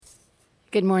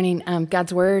Good morning.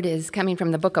 God's word is coming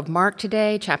from the book of Mark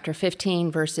today, chapter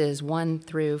 15, verses 1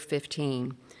 through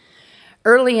 15.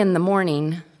 Early in the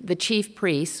morning, the chief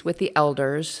priests with the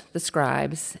elders, the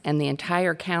scribes, and the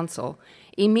entire council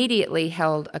immediately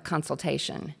held a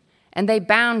consultation, and they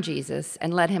bound Jesus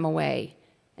and led him away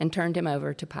and turned him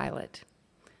over to Pilate.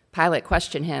 Pilate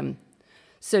questioned him,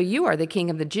 "So you are the king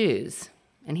of the Jews?"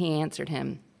 And he answered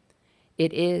him,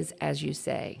 "It is as you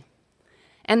say."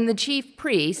 And the chief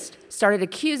priest started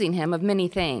accusing him of many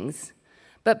things.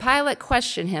 But Pilate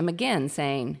questioned him again,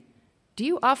 saying, "Do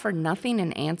you offer nothing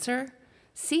in answer?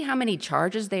 See how many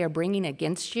charges they are bringing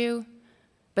against you?"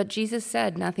 But Jesus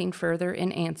said nothing further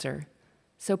in answer.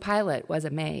 So Pilate was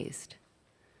amazed.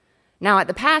 Now at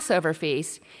the Passover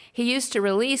feast, he used to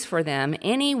release for them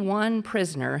any one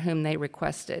prisoner whom they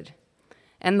requested.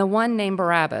 And the one named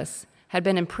Barabbas had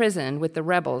been imprisoned with the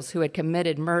rebels who had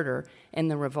committed murder in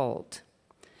the revolt.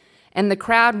 And the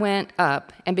crowd went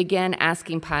up and began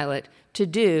asking Pilate to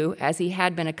do as he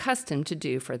had been accustomed to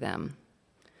do for them.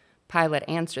 Pilate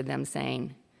answered them,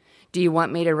 saying, "Do you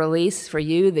want me to release for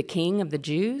you the king of the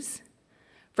Jews?"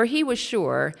 For he was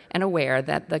sure and aware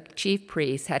that the chief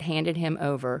priests had handed him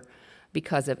over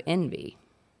because of envy.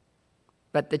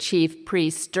 But the chief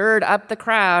priests stirred up the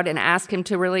crowd and asked him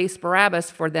to release Barabbas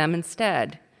for them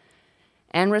instead.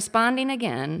 And responding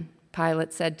again,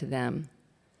 Pilate said to them,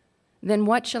 "Then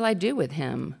what shall I do with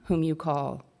him whom you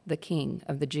call the King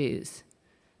of the Jews?"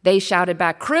 They shouted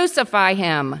back, "Crucify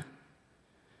him!"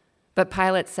 But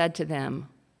Pilate said to them,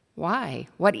 "Why?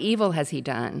 What evil has he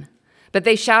done?" But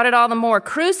they shouted all the more,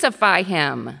 "Crucify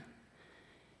him!"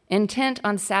 Intent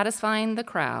on satisfying the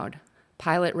crowd,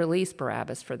 Pilate released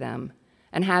Barabbas for them,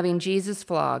 and having Jesus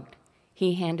flogged,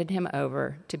 he handed him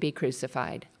over to be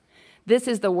crucified. This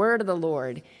is the word of the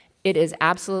Lord. It is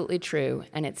absolutely true,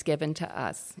 and it's given to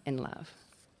us in love.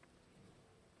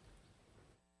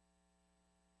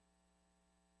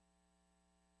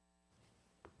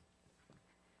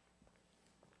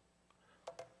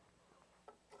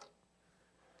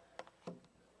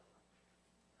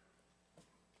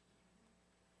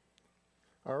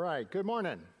 All right, good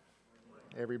morning,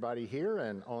 everybody here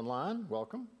and online.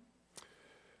 Welcome.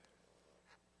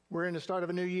 We're in the start of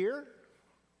a new year.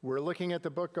 We're looking at the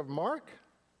book of Mark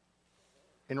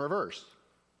in reverse.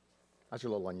 That's a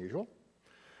little unusual.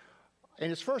 In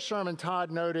his first sermon,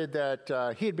 Todd noted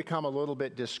that he had become a little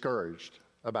bit discouraged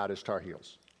about his Tar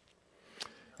Heels.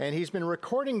 And he's been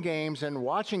recording games and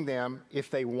watching them if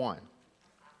they won.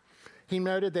 He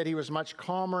noted that he was much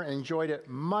calmer and enjoyed it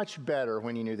much better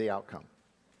when he knew the outcome.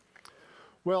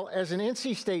 Well, as an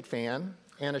NC State fan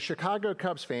and a Chicago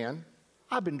Cubs fan,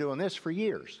 I've been doing this for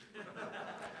years.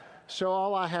 So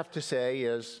all I have to say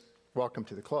is, welcome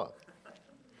to the club.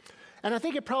 And I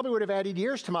think it probably would have added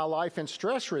years to my life in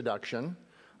stress reduction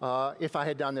if I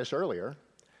had done this earlier.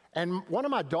 And one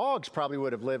of my dogs probably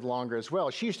would have lived longer as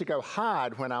well. She used to go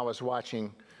hide when I was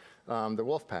watching the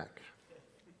Wolfpack.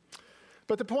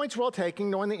 But the point's well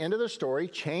taken. Knowing the end of the story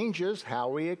changes how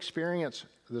we experience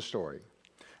the story.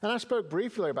 And I spoke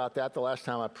briefly about that the last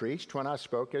time I preached when I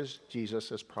spoke as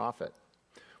Jesus as prophet.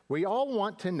 We all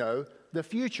want to know the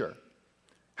future,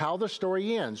 how the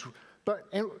story ends.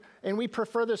 And we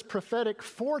prefer this prophetic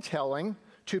foretelling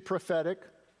to prophetic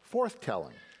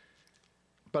forthtelling.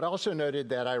 But also noted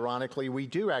that, ironically, we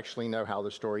do actually know how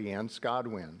the story ends. God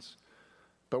wins.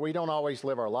 But we don't always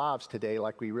live our lives today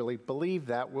like we really believe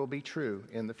that will be true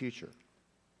in the future.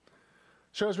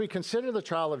 So as we consider the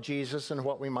trial of Jesus and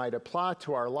what we might apply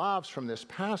to our lives from this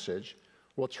passage,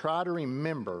 we'll try to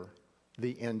remember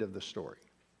the end of the story.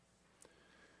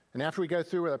 And after we go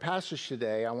through the passage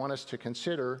today, I want us to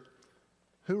consider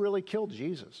who really killed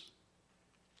Jesus.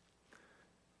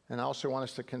 And I also want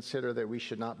us to consider that we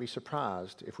should not be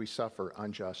surprised if we suffer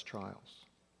unjust trials.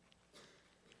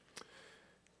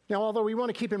 Now, although we want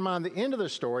to keep in mind the end of the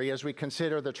story as we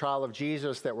consider the trial of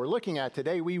Jesus that we're looking at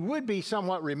today, we would be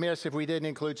somewhat remiss if we didn't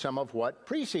include some of what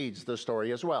precedes the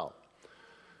story as well.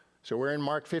 So we're in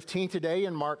Mark 15 today.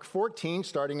 In Mark 14,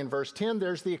 starting in verse 10,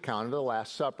 there's the account of the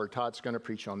Last Supper. Todd's going to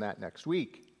preach on that next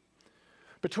week.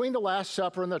 Between the Last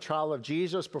Supper and the trial of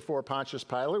Jesus before Pontius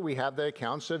Pilate, we have the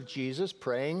accounts of Jesus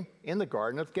praying in the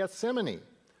Garden of Gethsemane,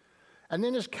 and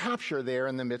then his capture there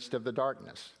in the midst of the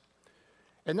darkness.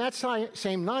 And that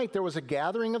same night, there was a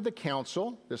gathering of the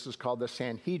council. This is called the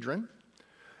Sanhedrin,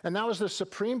 and that was the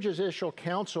supreme judicial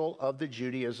council of the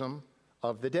Judaism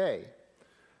of the day.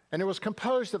 And it was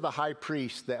composed of the high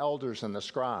priests, the elders, and the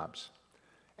scribes.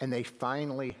 And they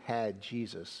finally had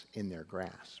Jesus in their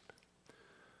grasp.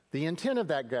 The intent of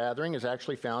that gathering is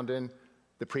actually found in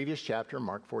the previous chapter,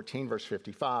 Mark 14, verse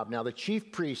 55. Now the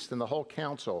chief priests and the whole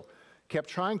council kept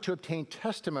trying to obtain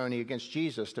testimony against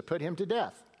Jesus to put him to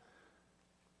death,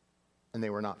 and they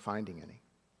were not finding any.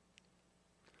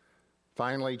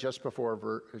 Finally, just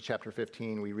before chapter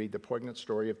 15, we read the poignant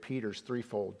story of Peter's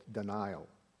threefold denial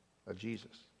of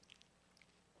Jesus.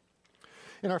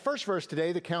 In our first verse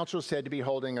today, the council is said to be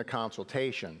holding a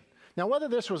consultation. Now, whether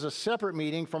this was a separate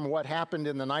meeting from what happened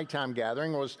in the nighttime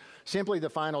gathering was simply the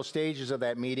final stages of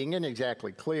that meeting isn't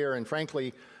exactly clear, and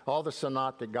frankly, all the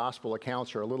synoptic gospel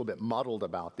accounts are a little bit muddled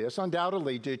about this,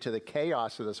 undoubtedly due to the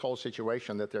chaos of this whole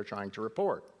situation that they're trying to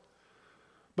report.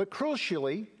 But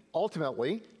crucially,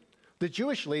 ultimately, the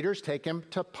Jewish leaders take him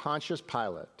to Pontius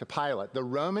Pilate, the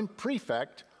Roman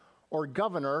prefect or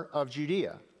governor of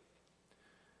Judea.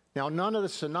 Now, none of the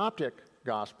synoptic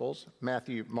Gospels,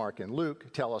 Matthew, Mark, and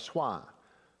Luke, tell us why.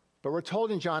 But we're told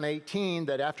in John 18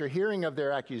 that after hearing of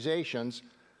their accusations,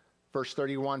 verse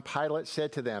 31, Pilate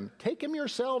said to them, "Take him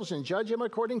yourselves and judge him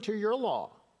according to your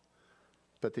law."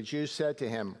 But the Jews said to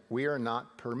him, "We are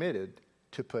not permitted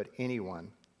to put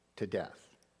anyone to death."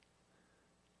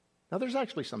 Now, there's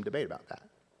actually some debate about that,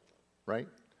 right?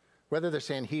 Whether the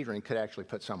Sanhedrin could actually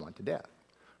put someone to death.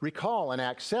 Recall in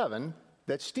Acts 7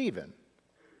 that Stephen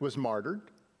was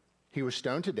martyred. He was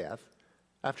stoned to death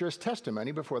after his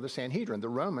testimony before the Sanhedrin. The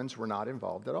Romans were not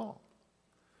involved at all.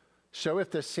 So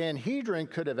if the Sanhedrin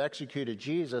could have executed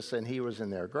Jesus and he was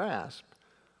in their grasp,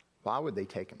 why would they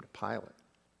take him to Pilate?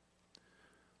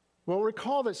 Well,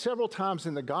 recall that several times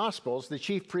in the Gospels, the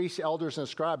chief priests, elders, and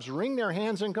scribes wring their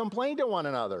hands and complain to one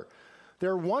another.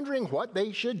 They're wondering what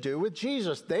they should do with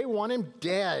Jesus. They want him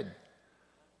dead.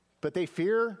 But they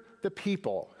fear the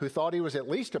people who thought he was at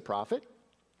least a prophet,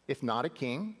 if not a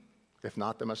king, if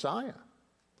not the Messiah.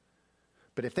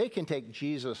 But if they can take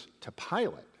Jesus to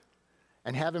Pilate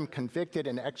and have him convicted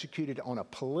and executed on a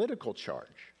political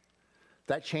charge,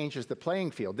 that changes the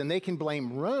playing field. Then they can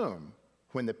blame Rome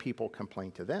when the people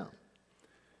complain to them.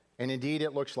 And indeed,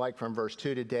 it looks like from verse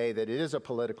 2 today that it is a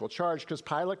political charge because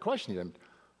Pilate questioned him,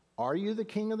 "Are you the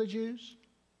king of the Jews?"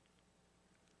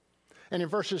 And in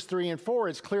verses 3 and 4,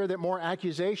 it's clear that more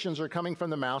accusations are coming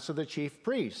from the mouths of the chief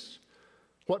priests.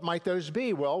 What might those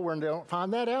be? Well, we don't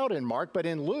find that out in Mark, but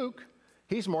in Luke,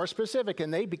 he's more specific.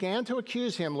 And they began to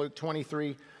accuse him, Luke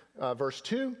 23, verse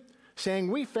 2, saying,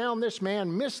 "We found this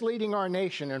man misleading our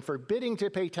nation and forbidding to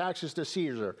pay taxes to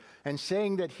Caesar, and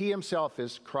saying that he himself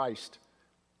is Christ,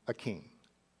 a king."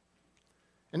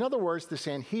 In other words, the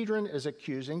Sanhedrin is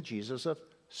accusing Jesus of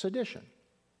sedition,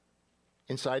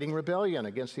 inciting rebellion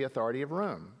against the authority of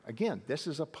Rome. Again, this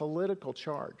is a political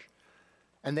charge.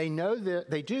 And they know that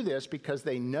they do this because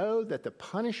they know that the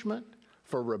punishment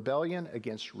for rebellion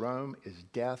against Rome is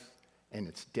death, and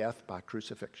it's death by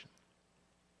crucifixion.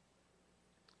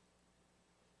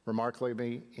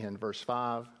 Remarkably, in verse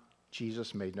 5,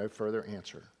 Jesus made no further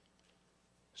answer,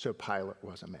 so Pilate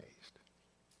was amazed.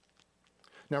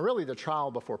 Now, really, the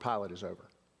trial before Pilate is over,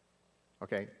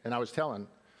 okay? And I was telling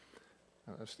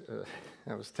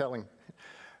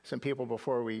some people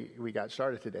before we got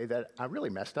started today that I really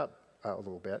messed up a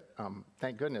little bit.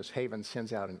 Thank goodness Haven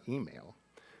sends out an email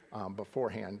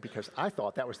beforehand because I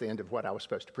thought that was the end of what I was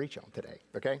supposed to preach on today,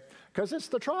 okay? Because it's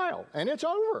the trial and it's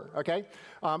over, okay?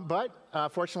 But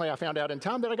fortunately, I found out in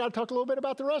time that I got to talk a little bit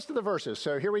about the rest of the verses.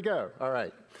 So here we go. All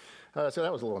right. So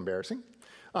that was a little embarrassing.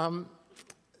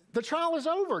 The trial is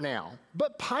over now,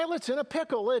 but Pilate's in a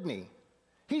pickle, isn't he?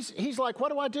 He's like,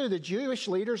 what do I do? The Jewish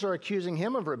leaders are accusing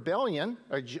him of rebellion,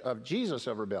 of Jesus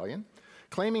of rebellion,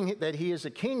 claiming that he is a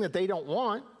king that they don't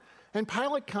want, and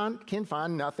Pilate can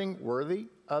find nothing worthy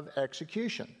of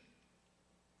execution.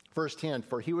 Verse 10,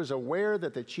 for he was aware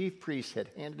that the chief priests had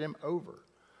handed him over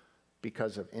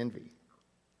because of envy.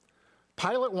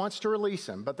 Pilate wants to release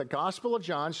him, but the Gospel of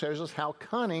John shows us how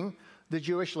cunning the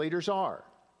Jewish leaders are.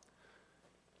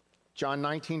 John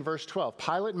 19, verse 12,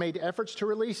 Pilate made efforts to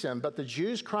release him, but the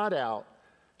Jews cried out,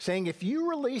 saying, if you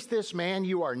release this man,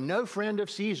 you are no friend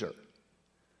of Caesar.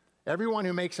 Everyone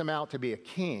who makes him out to be a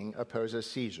king opposes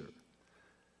Caesar.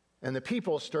 And the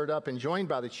people, stirred up and joined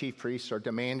by the chief priests, are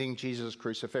demanding Jesus'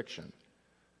 crucifixion.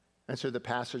 And so the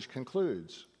passage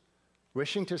concludes.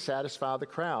 Wishing to satisfy the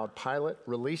crowd, Pilate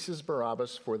releases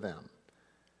Barabbas for them.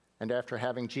 And after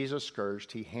having Jesus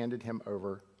scourged, he handed him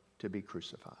over to be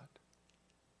crucified.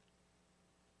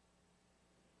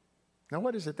 Now,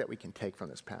 what is it that we can take from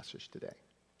this passage today?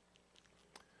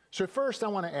 So first, I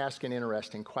want to ask an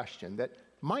interesting question that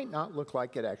might not look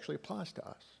like it actually applies to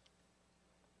us.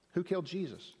 Who killed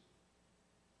Jesus?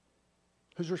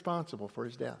 Who's responsible for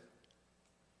his death?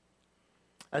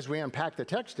 As we unpack the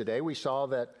text today, we saw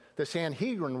that the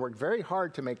Sanhedrin worked very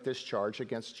hard to make this charge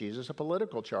against Jesus a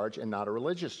political charge and not a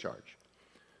religious charge.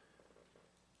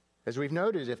 As we've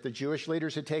noted, if the Jewish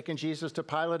leaders had taken Jesus to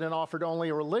Pilate and offered only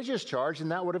a religious charge, then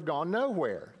that would have gone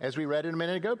nowhere. As we read it a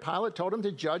minute ago, Pilate told them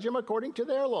to judge him according to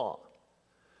their law.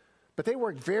 But they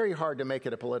worked very hard to make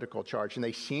it a political charge, and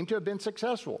they seem to have been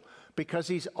successful because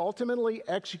he's ultimately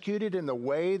executed in the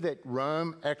way that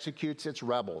Rome executes its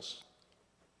rebels: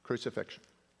 crucifixion.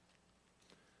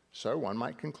 So one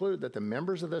might conclude that the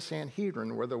members of the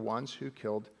Sanhedrin were the ones who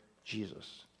killed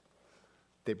Jesus.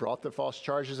 They brought the false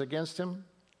charges against him.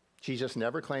 Jesus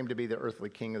never claimed to be the earthly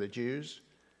king of the Jews.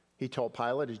 He told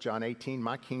Pilate in John 18,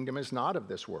 "My kingdom is not of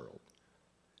this world."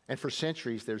 And for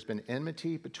centuries, there's been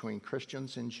enmity between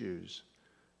Christians and Jews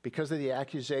because of the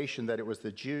accusation that it was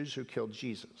the Jews who killed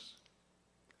Jesus.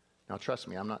 Now, trust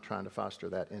me, I'm not trying to foster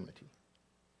that enmity.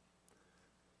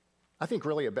 I think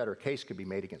really a better case could be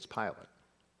made against Pilate.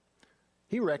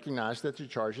 He recognized that the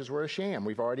charges were a sham.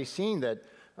 We've already seen that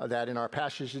in our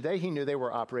passage today. He knew they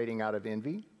were operating out of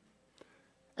envy.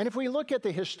 And if we look at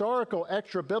the historical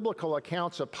extra-biblical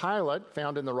accounts of Pilate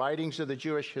found in the writings of the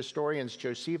Jewish historians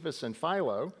Josephus and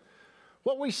Philo,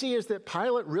 what we see is that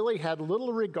Pilate really had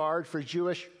little regard for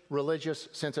Jewish religious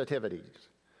sensitivities.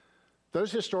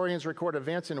 Those historians record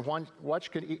events in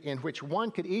which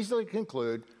one could easily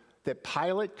conclude that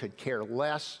Pilate could care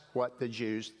less what the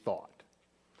Jews thought.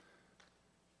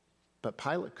 But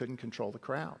Pilate couldn't control the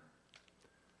crowd.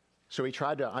 So he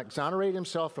tried to exonerate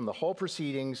himself from the whole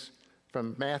proceedings.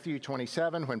 From Matthew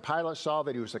 27, when Pilate saw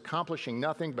that he was accomplishing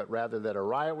nothing, but rather that a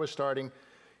riot was starting,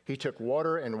 he took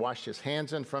water and washed his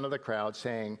hands in front of the crowd,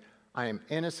 saying, "I am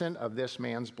innocent of this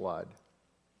man's blood.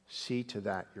 See to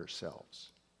that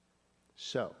yourselves."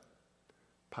 So,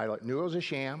 Pilate knew it was a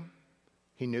sham.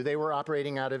 He knew they were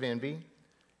operating out of envy.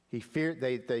 They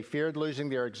feared losing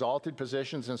their exalted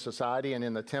positions in society and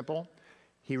in the temple.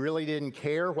 He really didn't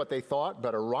care what they thought,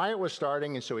 but a riot was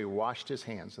starting, and so he washed his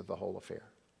hands of the whole affair.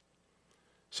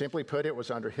 Simply put, it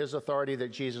was under his authority that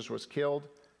Jesus was killed,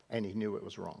 and he knew it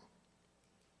was wrong.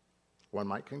 One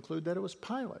might conclude that it was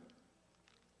Pilate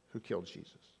who killed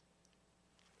Jesus.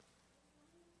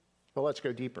 But let's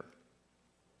go deeper,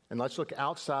 and let's look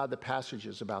outside the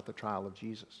passages about the trial of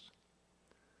Jesus.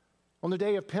 On the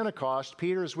day of Pentecost,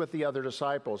 Peter is with the other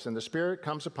disciples, and the Spirit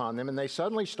comes upon them, and they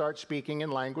suddenly start speaking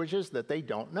in languages that they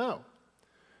don't know.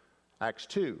 Acts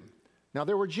 2. Now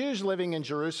there were Jews living in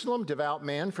Jerusalem, devout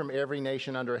men from every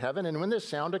nation under heaven, and when this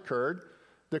sound occurred,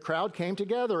 the crowd came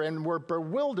together and were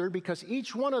bewildered because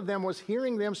each one of them was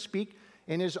hearing them speak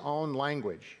in his own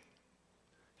language.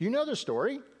 You know the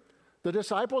story. The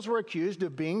disciples were accused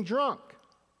of being drunk.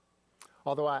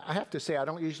 Although I have to say, I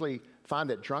don't usually find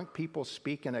that drunk people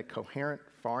speak in a coherent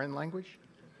foreign language.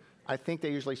 I think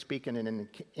they usually speak in an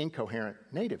incoherent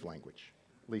native language,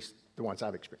 at least the ones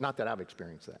I've experienced. Not that I've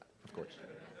experienced that, of course.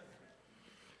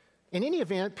 In any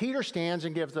event, Peter stands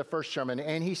and gives the first sermon,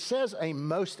 and he says a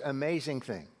most amazing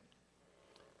thing.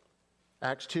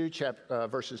 Acts 2,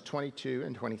 verses 22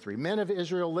 and 23. "Men of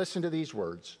Israel, listen to these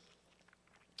words.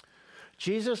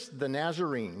 Jesus the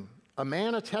Nazarene, a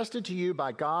man attested to you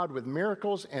by God with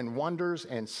miracles and wonders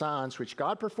and signs which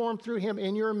God performed through him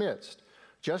in your midst,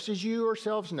 just as you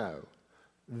yourselves know.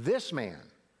 This man,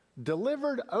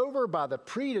 delivered over by the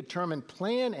predetermined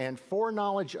plan and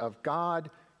foreknowledge of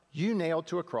God, you nailed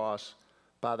to a cross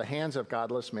by the hands of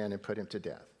godless men and put him to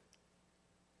death."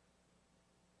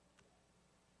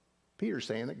 Peter's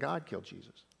saying that God killed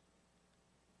Jesus.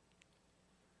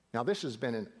 Now, this has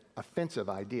been an offensive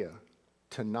idea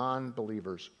to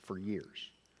non-believers for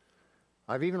years.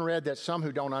 I've even read that some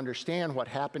who don't understand what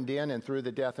happened in and through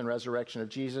the death and resurrection of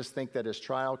Jesus think that his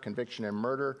trial, conviction, and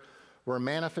murder were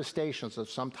manifestations of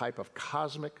some type of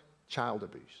cosmic child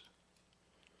abuse.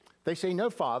 They say no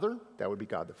father, that would be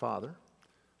God the Father,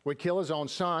 would kill his own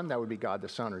son, that would be God the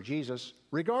Son or Jesus,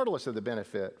 regardless of the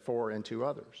benefit for and to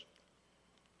others.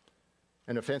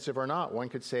 And offensive or not, one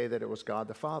could say that it was God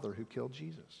the Father who killed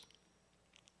Jesus.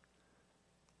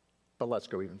 But let's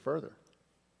go even further.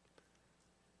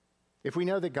 If we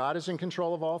know that God is in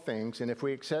control of all things, and if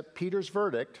we accept Peter's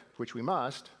verdict, which we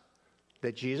must,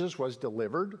 that Jesus was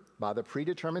delivered by the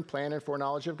predetermined plan and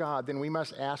foreknowledge of God, then we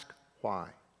must ask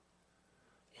why.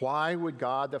 Why would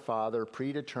God the Father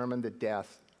predetermine the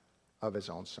death of his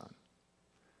own Son?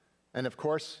 And of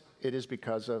course, it is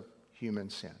because of human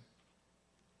sin,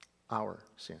 our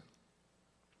sin.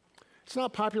 It's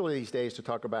not popular these days to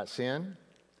talk about sin.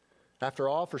 After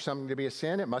all, for something to be a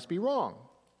sin, it must be wrong.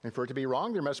 And for it to be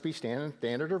wrong, there must be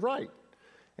standard of right.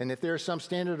 And if there is some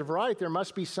standard of right, there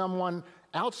must be someone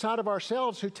outside of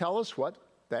ourselves who tell us what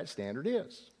that standard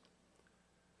is.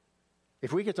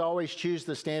 If we get to always choose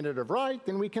the standard of right,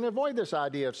 then we can avoid this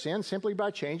idea of sin simply by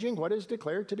changing what is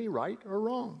declared to be right or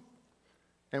wrong.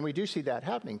 And we do see that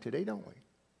happening today, don't we?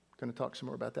 Going to talk some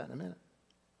more about that in a minute.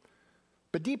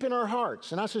 But deep in our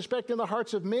hearts, and I suspect in the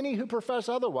hearts of many who profess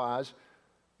otherwise,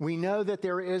 we know that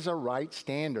there is a right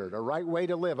standard, a right way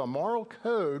to live, a moral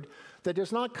code that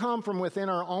does not come from within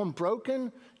our own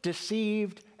broken,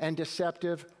 deceived, and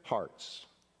deceptive hearts.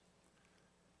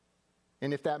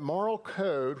 And if that moral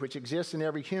code, which exists in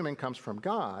every human, comes from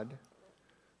God,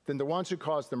 then the ones who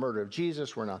caused the murder of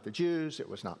Jesus were not the Jews, it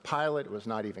was not Pilate, it was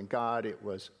not even God, it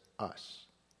was us.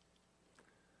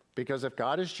 Because if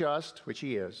God is just, which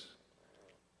he is,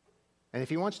 and if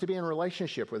he wants to be in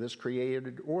relationship with his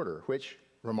created order, which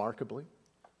remarkably,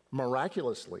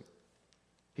 miraculously,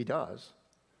 he does,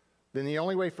 then the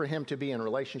only way for him to be in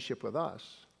relationship with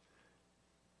us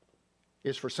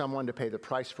is for someone to pay the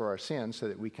price for our sins so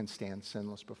that we can stand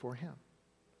sinless before him.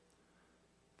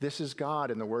 This is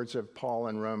God, in the words of Paul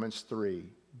in Romans 3,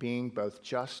 being both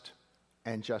just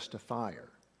and justifier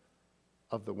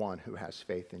of the one who has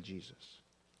faith in Jesus.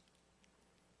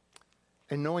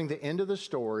 And knowing the end of the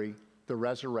story, the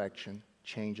resurrection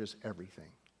changes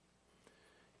everything.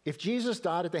 If Jesus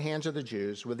died at the hands of the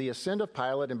Jews with the assent of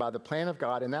Pilate and by the plan of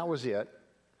God, and that was it,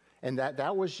 and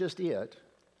that was just it,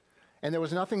 and there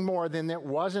was nothing more, then it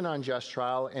was an unjust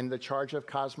trial, and the charge of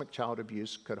cosmic child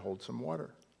abuse could hold some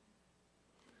water.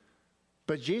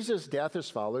 But Jesus' death is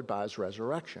followed by his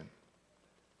resurrection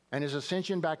and his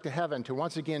ascension back to heaven to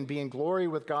once again be in glory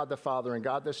with God the Father and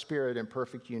God the Spirit in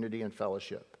perfect unity and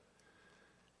fellowship.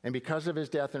 And because of his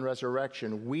death and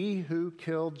resurrection, we who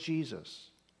killed Jesus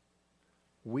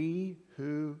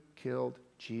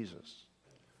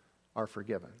are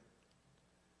forgiven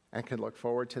and can look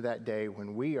forward to that day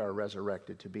when we are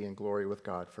resurrected to be in glory with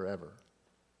God forever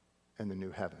in the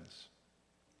new heavens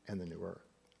and the new earth.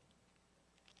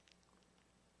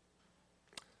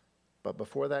 But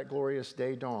before that glorious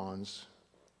day dawns,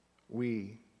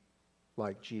 we,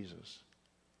 like Jesus,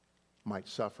 might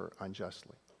suffer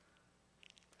unjustly.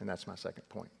 And that's my second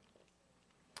point.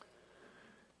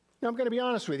 Now, I'm going to be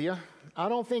honest with you. I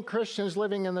don't think Christians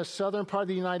living in the southern part of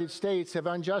the United States have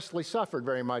unjustly suffered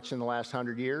very much in the last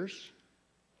 100 years.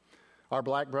 Our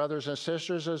black brothers and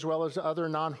sisters, as well as other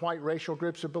non-white racial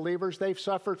groups of believers, they've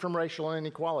suffered from racial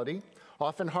inequality,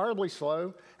 often horribly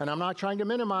so. And I'm not trying to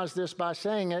minimize this by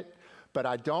saying it, but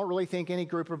I don't really think any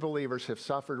group of believers have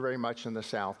suffered very much in the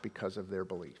South because of their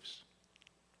beliefs.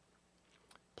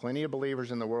 Plenty of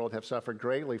believers in the world have suffered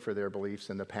greatly for their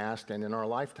beliefs in the past and in our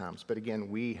lifetimes. But again,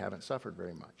 we haven't suffered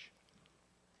very much.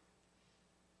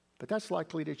 But that's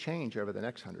likely to change over the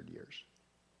next 100 years.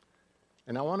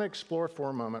 And I want to explore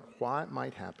for a moment why it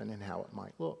might happen and how it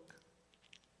might look.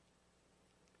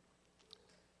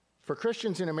 For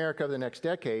Christians in America over the next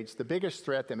decades, the biggest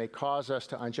threat that may cause us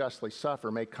to unjustly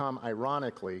suffer may come,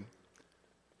 ironically,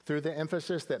 through the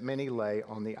emphasis that many lay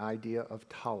on the idea of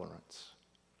tolerance.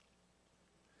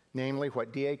 Namely,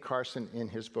 what D.A. Carson in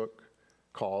his book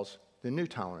calls the new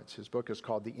tolerance. His book is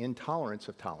called The Intolerance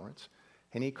of Tolerance,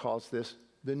 and he calls this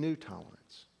the new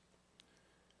tolerance.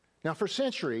 Now, for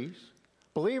centuries,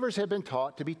 believers have been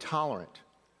taught to be tolerant,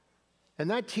 and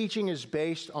that teaching is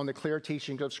based on the clear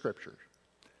teaching of Scripture.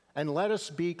 And let us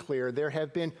be clear, there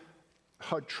have been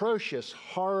atrocious,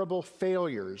 horrible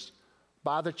failures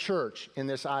by the church in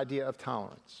this idea of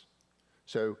tolerance.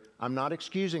 So I'm not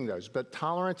excusing those, but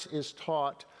tolerance is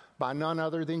taught by none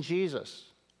other than Jesus.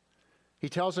 He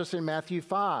tells us in Matthew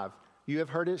 5, you have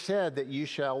heard it said that you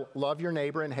shall love your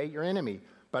neighbor and hate your enemy.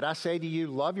 But I say to you,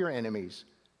 love your enemies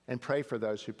and pray for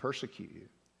those who persecute you.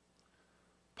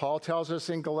 Paul tells us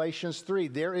in Galatians 3,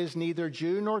 there is neither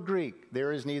Jew nor Greek,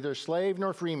 there is neither slave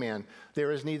nor free man,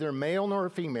 there is neither male nor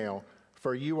female,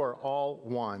 for you are all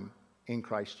one in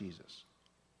Christ Jesus.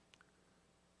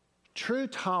 True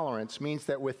tolerance means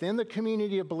that within the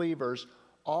community of believers,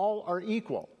 all are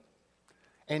equal.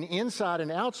 And inside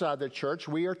and outside the church,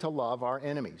 we are to love our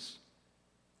enemies.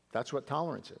 That's what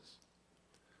tolerance is.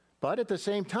 But at the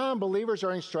same time, believers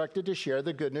are instructed to share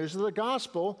the good news of the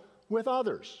gospel with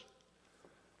others.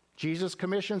 Jesus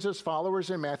commissions his followers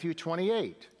in Matthew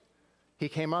 28. He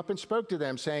came up and spoke to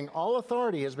them, saying, all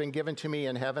authority has been given to me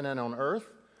in heaven and on earth.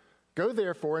 Go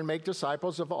therefore and make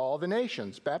disciples of all the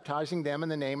nations, baptizing them in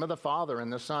the name of the Father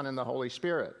and the Son and the Holy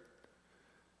Spirit.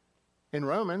 In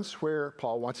Romans, where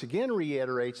Paul once again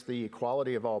reiterates the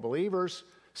equality of all believers,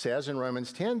 says in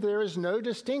Romans 10, there is no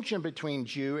distinction between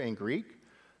Jew and Greek,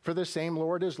 for the same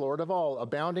Lord is Lord of all,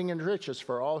 abounding in riches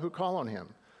for all who call on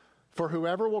him. For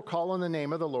whoever will call on the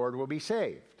name of the Lord will be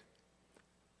saved.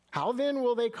 How then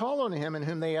will they call on him in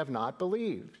whom they have not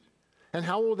believed? And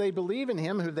how will they believe in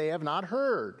him who they have not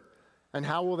heard? And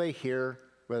how will they hear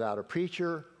without a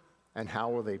preacher? And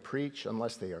how will they preach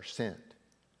unless they are sent?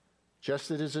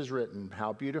 just as it is written,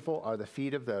 how beautiful are the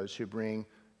feet of those who bring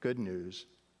good news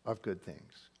of good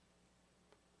things.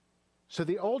 So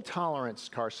the old tolerance,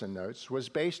 Carson notes, was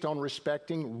based on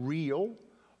respecting real,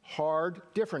 hard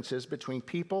differences between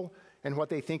people and what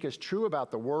they think is true about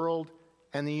the world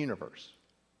and the universe.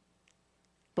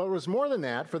 But it was more than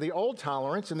that, for the old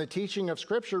tolerance and the teaching of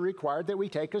Scripture required that we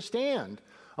take a stand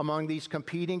among these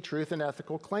competing truth and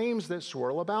ethical claims that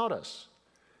swirl about us,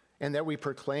 and that we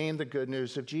proclaim the good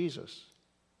news of Jesus.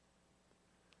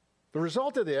 The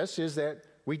result of this is that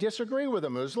we disagree with a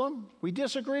Muslim, we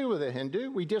disagree with a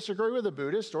Hindu, we disagree with a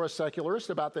Buddhist or a secularist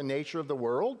about the nature of the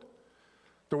world,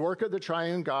 the work of the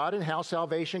triune God, and how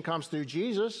salvation comes through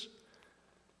Jesus.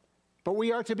 But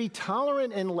we are to be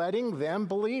tolerant in letting them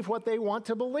believe what they want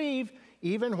to believe,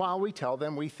 even while we tell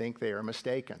them we think they are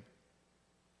mistaken.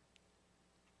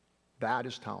 That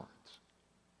is tolerance.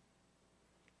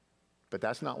 But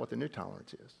that's not what the new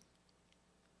tolerance is.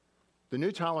 The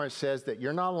new tolerance says that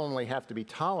you not only have to be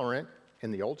tolerant,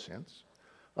 in the old sense,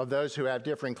 of those who have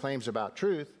differing claims about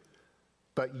truth,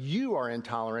 but you are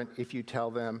intolerant if you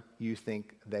tell them you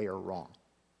think they are wrong.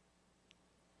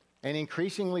 And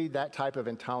increasingly, that type of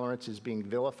intolerance is being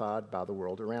vilified by the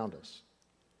world around us.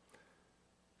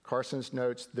 Carson's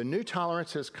notes, the new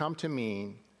tolerance has come to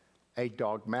mean a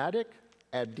dogmatic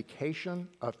abdication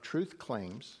of truth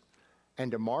claims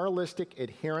and a moralistic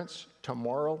adherence to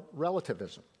moral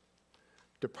relativism,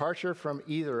 departure from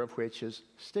either of which is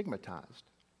stigmatized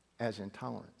as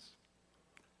intolerance.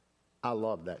 I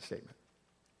love that statement.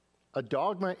 A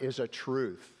dogma is a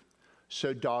truth.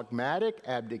 So dogmatic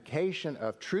abdication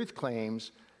of truth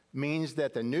claims means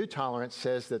that the new tolerance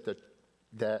says that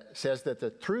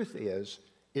the truth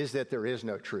is that there is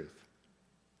no truth.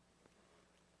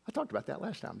 I talked about that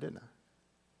last time, didn't I?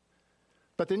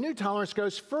 But the new tolerance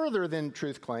goes further than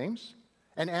truth claims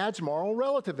and adds moral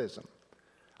relativism.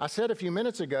 I said a few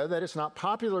minutes ago that it's not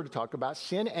popular to talk about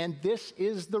sin, and this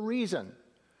is the reason.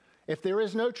 If there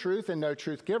is no truth and no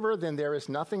truth giver, then there is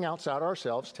nothing outside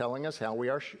ourselves telling us how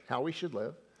we should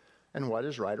live and what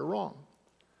is right or wrong.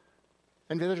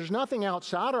 And if there's nothing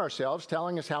outside ourselves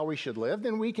telling us how we should live,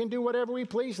 then we can do whatever we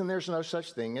please, and there's no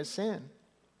such thing as sin.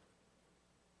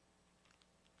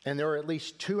 And there are at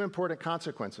least two important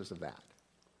consequences of that.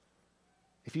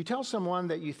 If you tell someone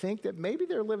that you think that maybe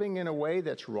they're living in a way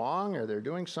that's wrong or they're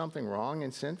doing something wrong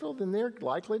and sinful, then they're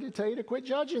likely to tell you to quit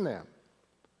judging them.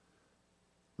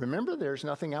 Remember, there's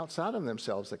nothing outside of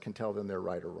themselves that can tell them they're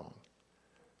right or wrong.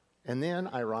 And then,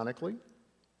 ironically,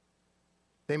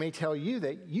 they may tell you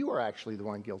that you are actually the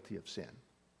one guilty of sin,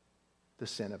 the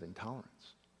sin of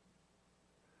intolerance.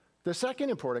 The second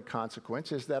important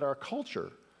consequence is that our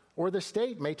culture or the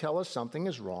state may tell us something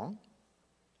is wrong,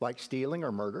 like stealing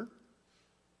or murder,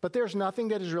 but there's nothing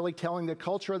that is really telling the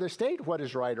culture or the state what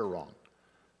is right or wrong.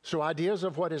 So ideas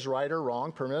of what is right or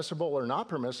wrong, permissible or not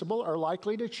permissible, are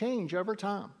likely to change over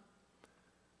time.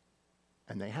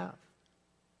 And they have.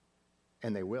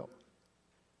 And they will.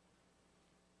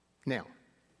 Now,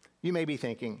 you may be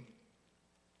thinking,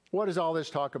 what does all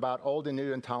this talk about old and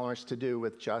new intolerance to do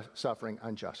with suffering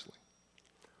unjustly?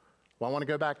 Well, I want to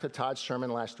go back to Todd's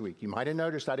sermon last week. You might have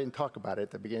noticed I didn't talk about it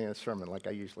at the beginning of the sermon like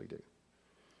I usually do.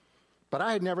 But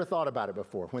I had never thought about it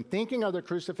before. When thinking of the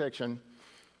crucifixion,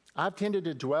 I've tended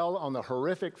to dwell on the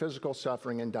horrific physical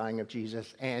suffering and dying of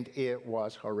Jesus, and it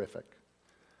was horrific.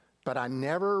 But I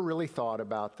never really thought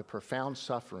about the profound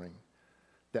suffering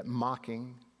that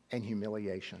mocking and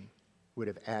humiliation would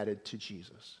have added to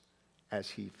Jesus as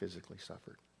he physically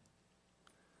suffered.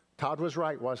 Todd was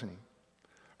right, wasn't he?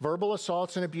 Verbal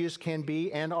assaults and abuse can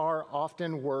be and are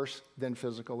often worse than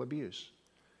physical abuse.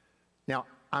 Now,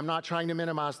 I'm not trying to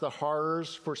minimize the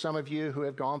horrors for some of you who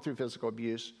have gone through physical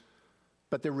abuse,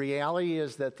 but the reality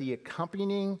is that the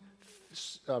accompanying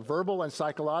verbal and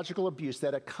psychological abuse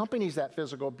that accompanies that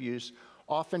physical abuse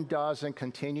often does and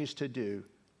continues to do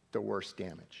the worst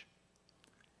damage.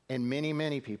 And many,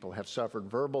 many people have suffered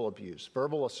verbal abuse,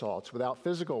 verbal assaults without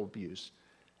physical abuse,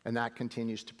 and that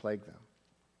continues to plague them.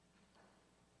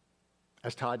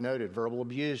 As Todd noted, verbal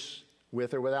abuse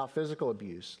with or without physical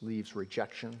abuse leaves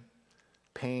rejection,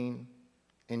 pain,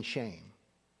 and shame.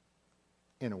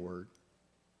 In a word,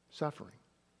 suffering.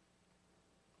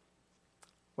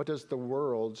 What does the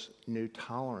world's new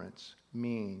tolerance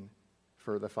mean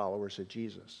for the followers of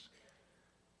Jesus?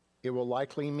 It will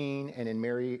likely mean, and in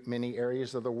many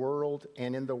areas of the world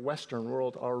and in the Western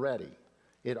world already,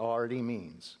 it already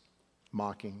means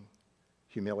mocking,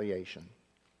 humiliation,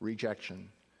 rejection,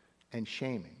 and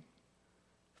shaming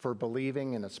for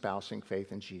believing and espousing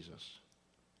faith in Jesus.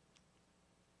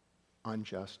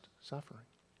 Unjust suffering.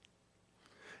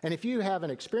 And if you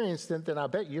haven't experienced it, then I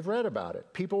bet you've read about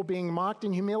it. People being mocked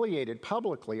and humiliated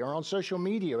publicly or on social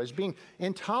media as being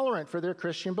intolerant for their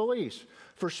Christian beliefs,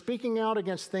 for speaking out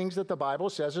against things that the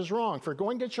Bible says is wrong, for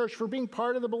going to church, for being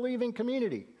part of the believing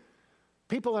community.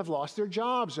 People have lost their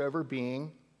jobs over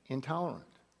being intolerant.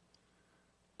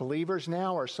 Believers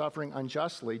now are suffering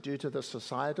unjustly due to the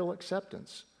societal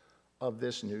acceptance of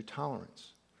this new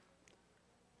tolerance.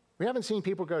 We haven't seen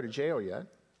people go to jail yet.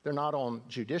 They're not on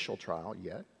judicial trial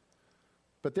yet.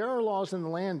 But there are laws in the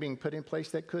land being put in place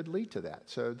that could lead to that.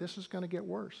 So this is going to get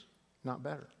worse, not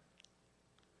better.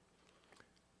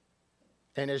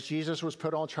 And as Jesus was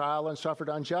put on trial and suffered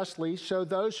unjustly, so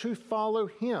those who follow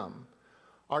him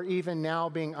are even now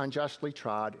being unjustly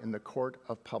tried in the court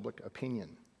of public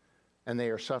opinion. And they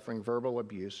are suffering verbal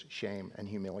abuse, shame, and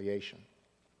humiliation.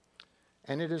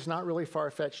 And it is not really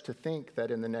far-fetched to think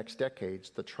that in the next decades,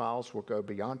 the trials will go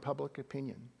beyond public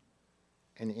opinion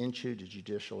and into the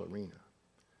judicial arena.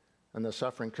 And the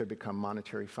suffering could become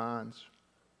monetary fines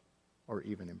or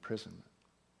even imprisonment.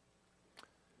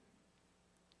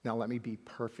 Now, let me be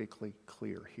perfectly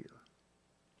clear here.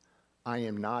 I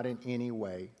am not in any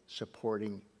way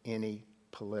supporting any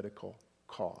political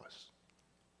cause.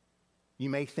 You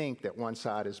may think that one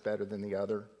side is better than the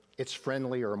other. It's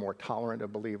friendly or more tolerant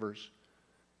of believers,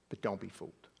 but don't be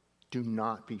fooled. Do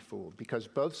not be fooled, because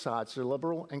both sides, the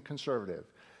liberal and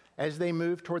conservative, as they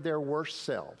move toward their worst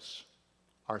selves,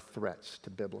 are threats to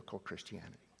biblical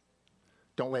Christianity.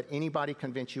 Don't let anybody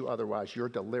convince you otherwise. Your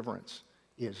deliverance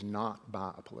is not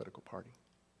by a political party.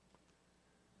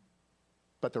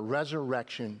 But the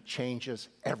resurrection changes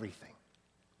everything.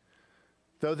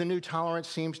 Though the new tolerance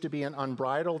seems to be an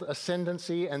unbridled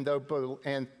ascendancy, and though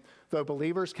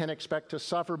believers can expect to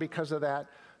suffer because of that,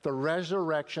 the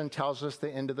resurrection tells us the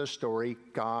end of the story.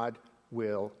 God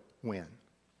will win.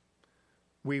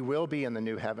 We will be in the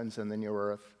new heavens and the new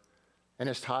earth. And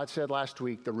as Todd said last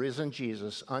week, the risen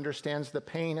Jesus understands the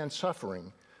pain and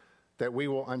suffering that we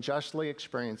will unjustly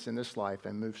experience in this life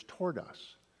and moves toward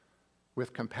us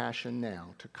with compassion now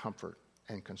to comfort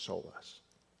and console us.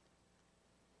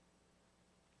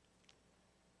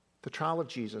 The trial of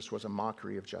Jesus was a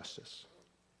mockery of justice.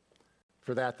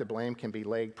 For that, the blame can be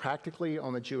laid practically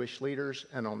on the Jewish leaders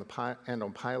and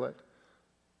on Pilate,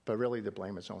 but really the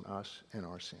blame is on us and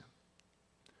our sin.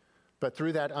 But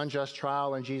through that unjust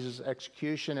trial and Jesus'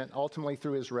 execution, and ultimately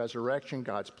through his resurrection,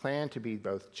 God's plan to be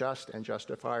both just and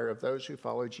justifier of those who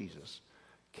follow Jesus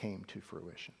came to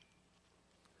fruition.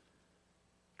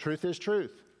 Truth is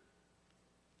truth.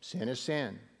 Sin is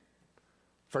sin.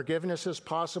 Forgiveness is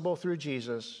possible through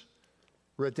Jesus.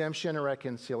 Redemption and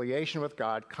reconciliation with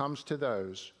God comes to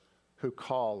those who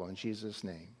call on Jesus'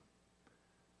 name.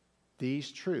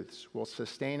 These truths will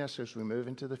sustain us as we move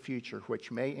into the future,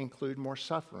 which may include more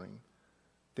suffering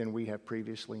than we have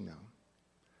previously known.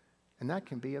 And that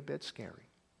can be a bit scary.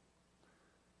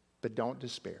 But don't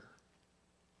despair.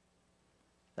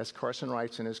 As Carson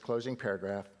writes in his closing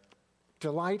paragraph,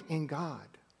 delight in God.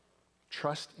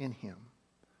 Trust in him.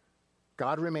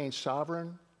 God remains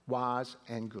sovereign, wise,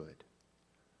 and good.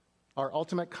 Our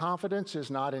ultimate confidence is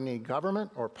not in any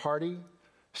government or party,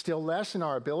 still less in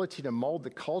our ability to mold the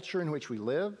culture in which we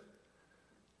live.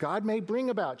 God may bring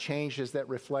about changes that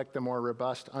reflect the more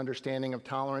robust understanding of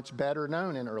tolerance better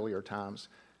known in earlier times,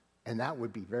 and that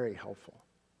would be very helpful.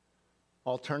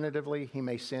 Alternatively, he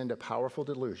may send a powerful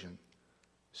delusion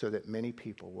so that many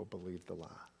people will believe the lie.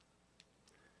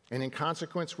 And in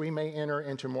consequence, we may enter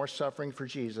into more suffering for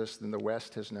Jesus than the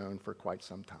West has known for quite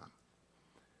some time.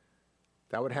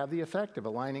 That would have the effect of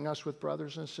aligning us with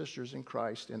brothers and sisters in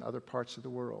Christ in other parts of the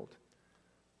world,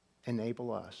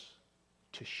 enable us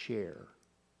to share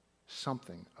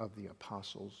something of the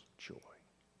apostles' joy.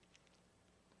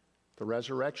 The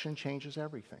resurrection changes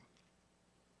everything.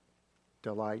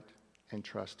 Delight and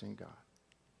trust in God.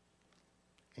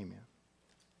 Amen.